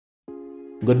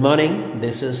Good morning,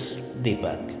 this is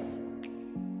Deepak.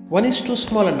 One is too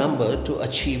small a number to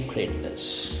achieve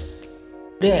greatness.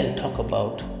 Today I'll talk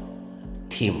about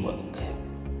teamwork.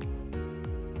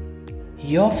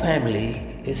 Your family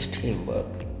is teamwork.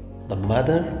 The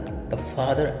mother, the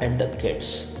father, and the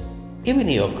kids, even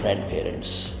your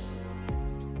grandparents.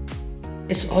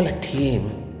 It's all a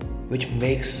team which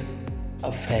makes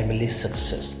a family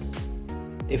success.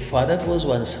 If father goes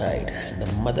one side and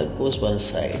the mother goes one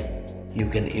side, you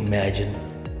can imagine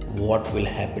what will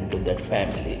happen to that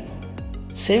family.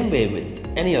 Same way with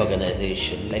any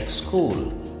organization like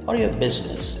school or your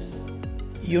business.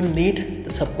 You need the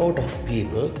support of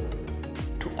people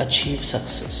to achieve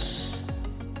success.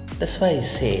 That's why I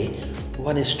say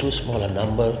one is too small a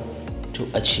number to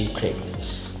achieve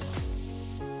greatness.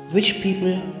 Which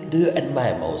people do you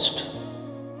admire most?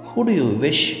 Who do you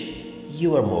wish you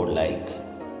were more like?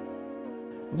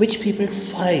 Which people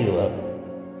fire you up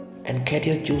and get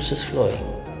your juices flowing?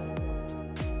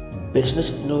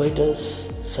 Business innovators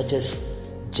such as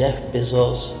Jeff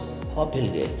Bezos or Bill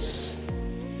Gates.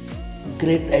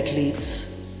 Great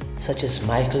athletes such as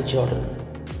Michael Jordan,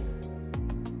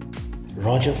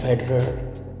 Roger Federer,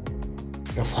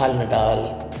 Rafael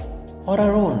Nadal, or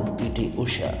our own P.T.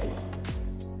 Usha.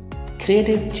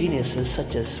 Creative geniuses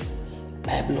such as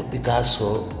Pablo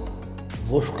Picasso,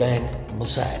 Wolfgang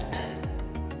Mozart.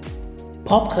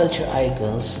 Pop culture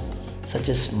icons such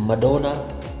as Madonna,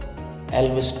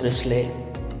 Elvis Presley,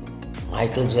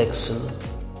 Michael Jackson,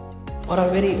 or our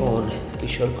very own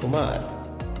Kishore Kumar.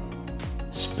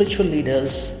 Spiritual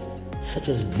leaders such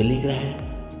as Billy Graham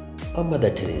or Mother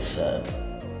Teresa.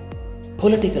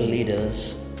 Political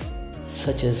leaders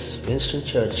such as Winston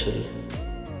Churchill,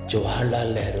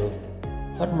 Jawaharlal Nehru,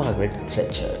 or Margaret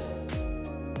Thatcher.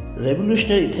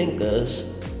 Revolutionary thinkers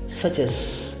such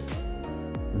as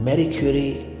Marie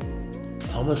Curie,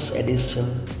 Thomas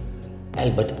Edison,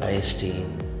 Albert Einstein,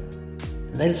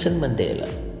 Nelson Mandela,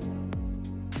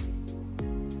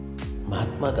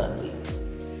 Mahatma Gandhi.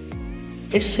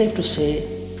 It's safe to say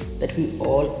that we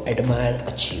all admire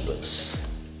achievers.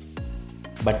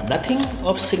 But nothing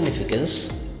of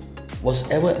significance was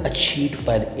ever achieved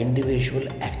by an individual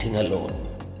acting alone.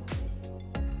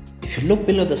 If you look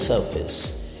below the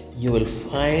surface, you will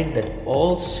find that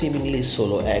all seemingly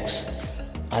solo acts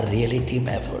are really team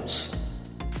efforts.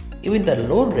 Even the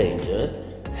Lone Ranger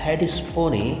had his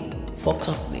pony for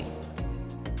company.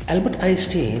 Albert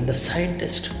Einstein, the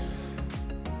scientist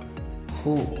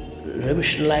who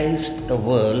revolutionized the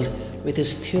world with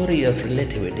his theory of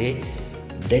relativity,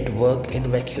 did work in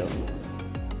vacuum.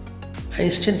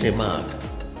 Einstein remarked,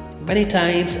 "Many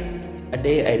times a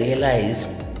day I realize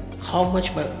how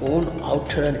much my own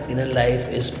outer and inner life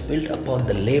is built upon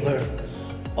the labor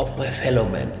of my fellow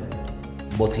men,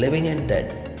 both living and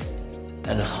dead,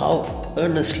 and how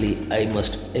earnestly I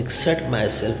must exert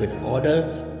myself in order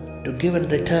to give and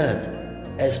return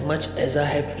as much as I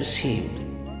have received."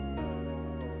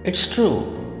 It's true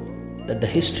that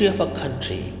the history of a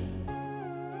country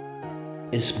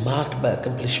is marked by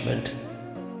accomplishment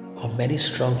of many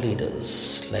strong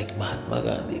leaders like Mahatma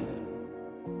Gandhi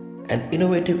and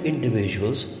innovative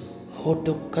individuals who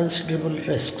took considerable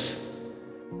risks.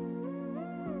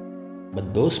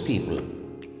 But those people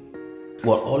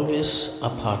were always a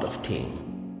part of team.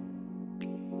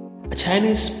 A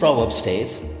Chinese proverb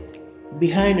states,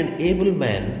 "Behind an able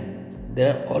man,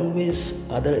 there are always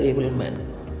other able men."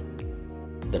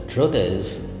 The truth is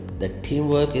that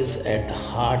teamwork is at the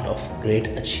heart of great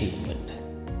achievement.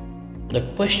 The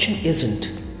question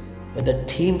isn't whether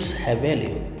teams have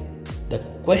value. The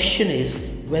question is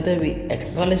whether we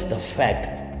acknowledge the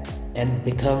fact and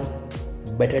become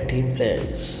better team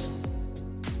players.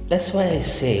 That's why I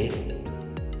say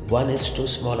one is too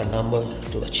small a number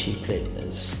to achieve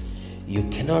greatness. You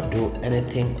cannot do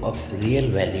anything of real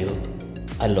value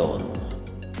alone.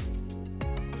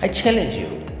 I challenge you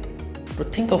to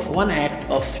think of one act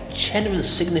of genuine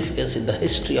significance in the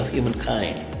history of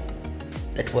humankind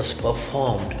that was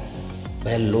performed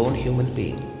by a lone human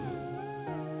being.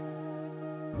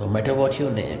 No matter what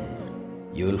you name,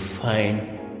 you will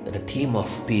find that a team of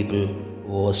people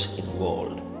was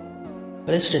involved.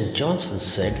 President Johnson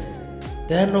said,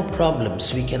 "There are no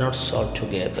problems we cannot solve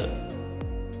together,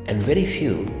 and very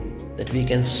few that we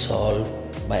can solve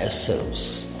by ourselves."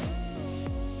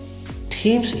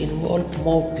 Teams involve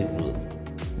more people,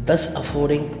 thus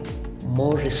affording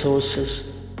more resources,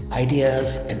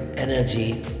 ideas, and energy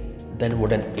than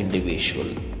would an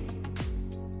individual.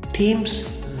 Teams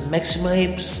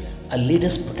maximize a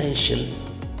leader's potential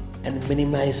and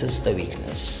minimizes the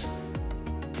weakness.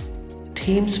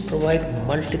 Teams provide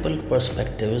multiple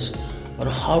perspectives on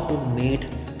how to meet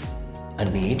a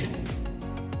need,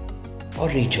 or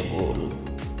reach a goal,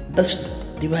 thus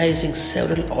devising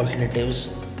several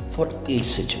alternatives for each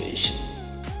situation.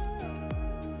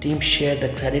 Teams share the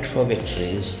credit for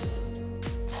victories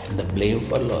and the blame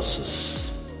for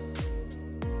losses.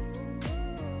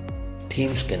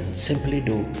 Teams can simply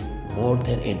do more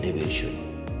than individuals.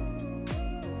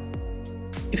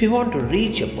 If you want to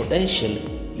reach your potential,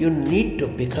 you need to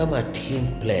become a team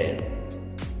player.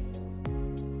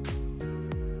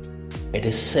 It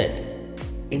is said,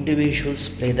 individuals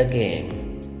play the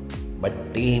game,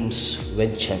 but teams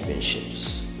win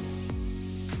championships.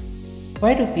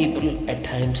 Why do people at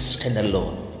times stand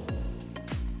alone?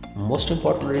 Most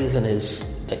important reason is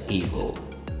the ego.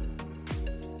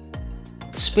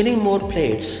 Spinning more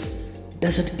plates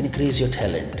doesn't increase your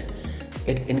talent.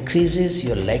 It increases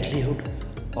your likelihood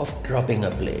of dropping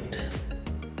a plate.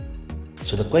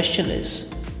 So the question is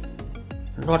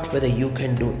not whether you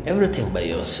can do everything by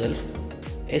yourself,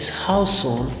 is how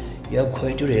soon you are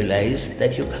going to realize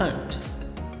that you can't.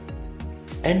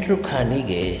 Andrew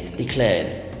Carnegie declared,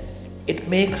 "It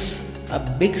makes a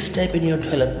big step in your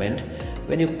development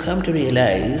when you come to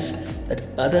realize that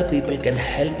other people can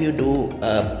help you do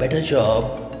a better job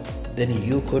than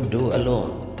you could do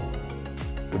alone."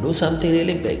 To do something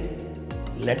really big,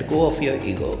 let go of your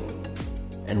ego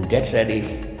and get ready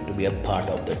to be a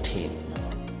part of the team.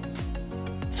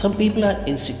 Some people are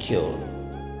insecure.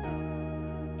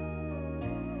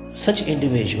 Such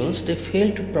individuals, they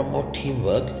fail to promote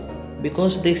teamwork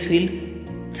because they feel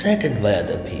threatened by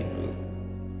other people.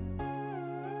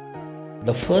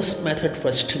 The first method for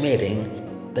estimating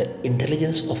the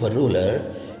intelligence of a ruler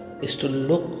is to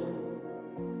look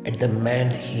at the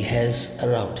man he has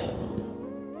around him.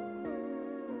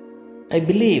 I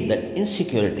believe that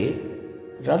insecurity,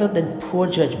 rather than poor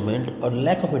judgment or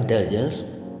lack of intelligence,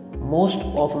 most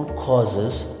often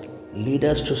causes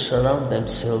leaders to surround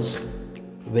themselves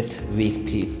with weak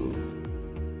people.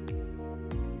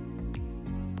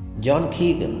 John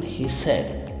Keegan, he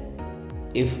said,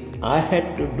 "If I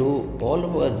had to do all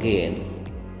over again,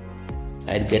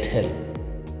 I'd get help."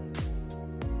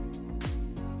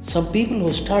 Some people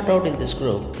who start out in this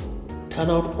group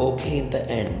turn out okay in the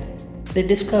end. They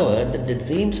discover that their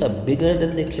dreams are bigger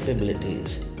than their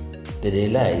capabilities. They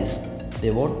realize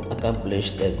they won't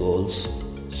accomplish their goals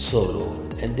solo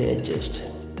and they adjust.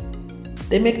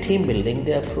 They make team building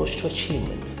their approach to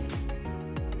achievement.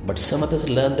 But some others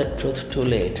learn the truth too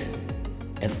late,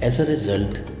 and as a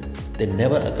result, they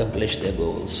never accomplish their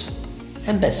goals.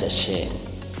 And that's a shame.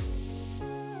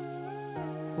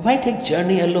 Why take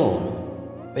journey alone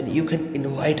when you can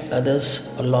invite others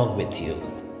along with you?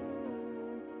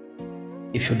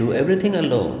 If you do everything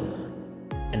alone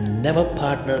and never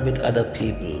partner with other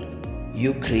people,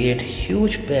 you create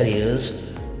huge barriers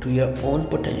to your own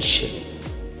potential.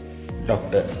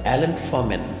 Dr. Alan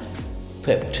Foreman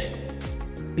quipped,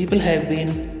 "People have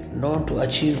been known to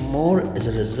achieve more as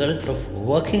a result of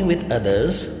working with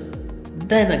others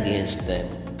than against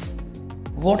them."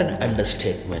 What an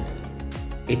understatement.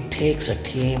 It takes a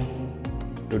team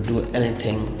to do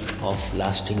anything of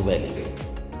lasting value.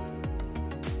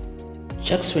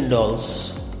 Chuck Swindoll,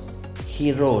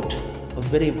 he wrote a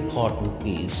very important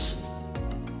piece,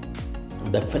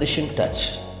 The Finishing Touch,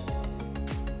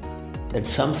 that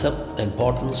sums up the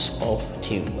importance of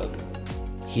teamwork.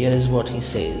 Here is what he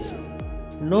says: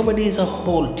 "Nobody is a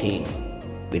whole team.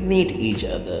 We need each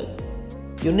other.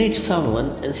 You need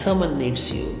someone and someone needs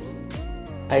you.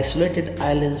 Isolated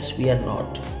islands we are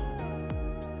not.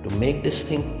 To make this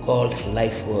thing called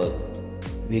life work,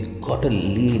 we got to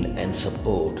lean and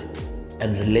support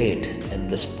and relate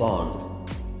and respond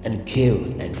and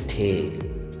give and take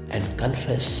and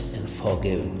confess and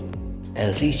forgive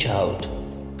and reach out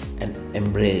and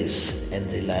embrace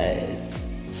and rely,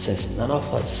 since none of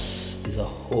us is a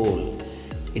whole,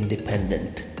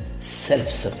 independent,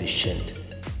 self-sufficient,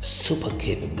 super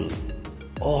capable,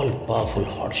 all-powerful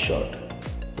hotshot.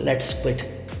 Let's quit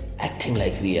acting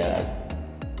like we are.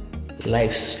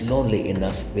 Life's lonely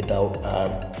enough without our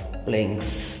playing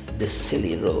this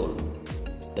silly role.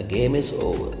 The game is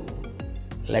over.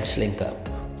 Let's link up."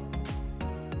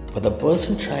 For the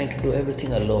person trying to do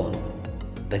everything alone,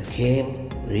 the game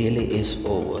really is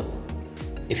over.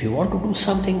 If you want to do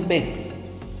something big,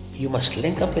 you must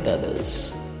link up with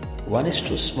others. One is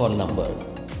too small number.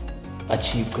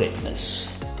 Achieve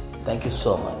greatness. Thank you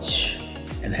so much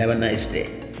and have a nice day.